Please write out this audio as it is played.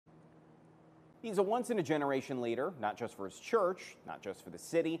He's a once-in-a-generation leader, not just for his church, not just for the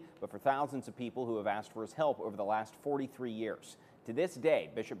city, but for thousands of people who have asked for his help over the last 43 years. To this day,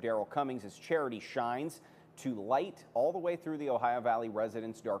 Bishop Darrell Cummings' charity shines to light all the way through the Ohio Valley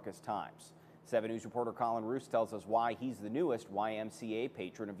residents' darkest times. 7 News reporter Colin Roos tells us why he's the newest YMCA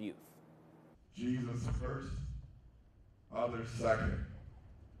Patron of Youth. Jesus first, others second,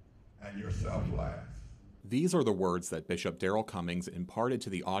 and yourself last. These are the words that Bishop Darrell Cummings imparted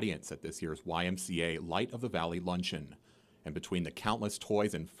to the audience at this year's YMCA Light of the Valley Luncheon. And between the countless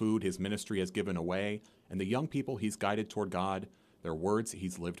toys and food his ministry has given away and the young people he's guided toward God, they're words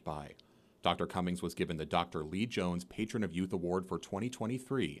he's lived by. Dr. Cummings was given the Dr. Lee Jones Patron of Youth Award for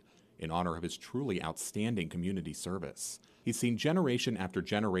 2023 in honor of his truly outstanding community service. He's seen generation after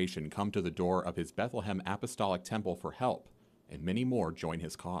generation come to the door of his Bethlehem Apostolic Temple for help, and many more join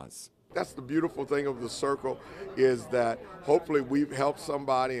his cause. That's the beautiful thing of the circle, is that hopefully we've helped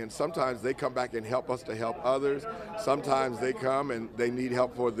somebody, and sometimes they come back and help us to help others. Sometimes they come and they need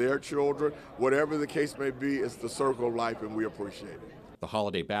help for their children. Whatever the case may be, it's the circle of life, and we appreciate it. The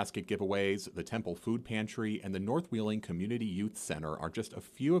holiday basket giveaways, the Temple Food Pantry, and the North Wheeling Community Youth Center are just a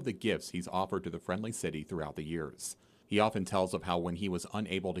few of the gifts he's offered to the Friendly City throughout the years. He often tells of how when he was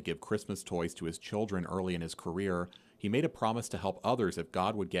unable to give Christmas toys to his children early in his career, he made a promise to help others if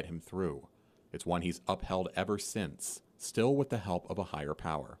God would get him through. It's one he's upheld ever since, still with the help of a higher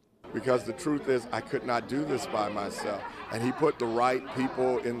power. Because the truth is, I could not do this by myself. And he put the right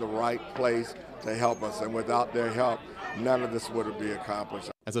people in the right place to help us. And without their help, none of this would be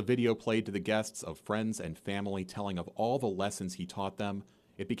accomplished. As a video played to the guests of friends and family telling of all the lessons he taught them,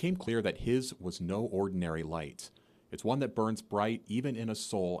 it became clear that his was no ordinary light. It's one that burns bright even in a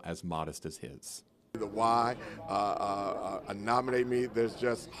soul as modest as his. The why nominate me, there's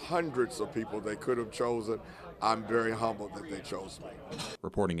just hundreds of people they could have chosen. I'm very humbled that they chose me.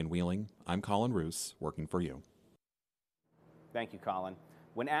 Reporting in Wheeling, I'm Colin Roos, working for you. Thank you, Colin.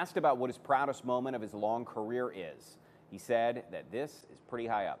 When asked about what his proudest moment of his long career is, he said that this is pretty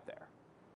high up there.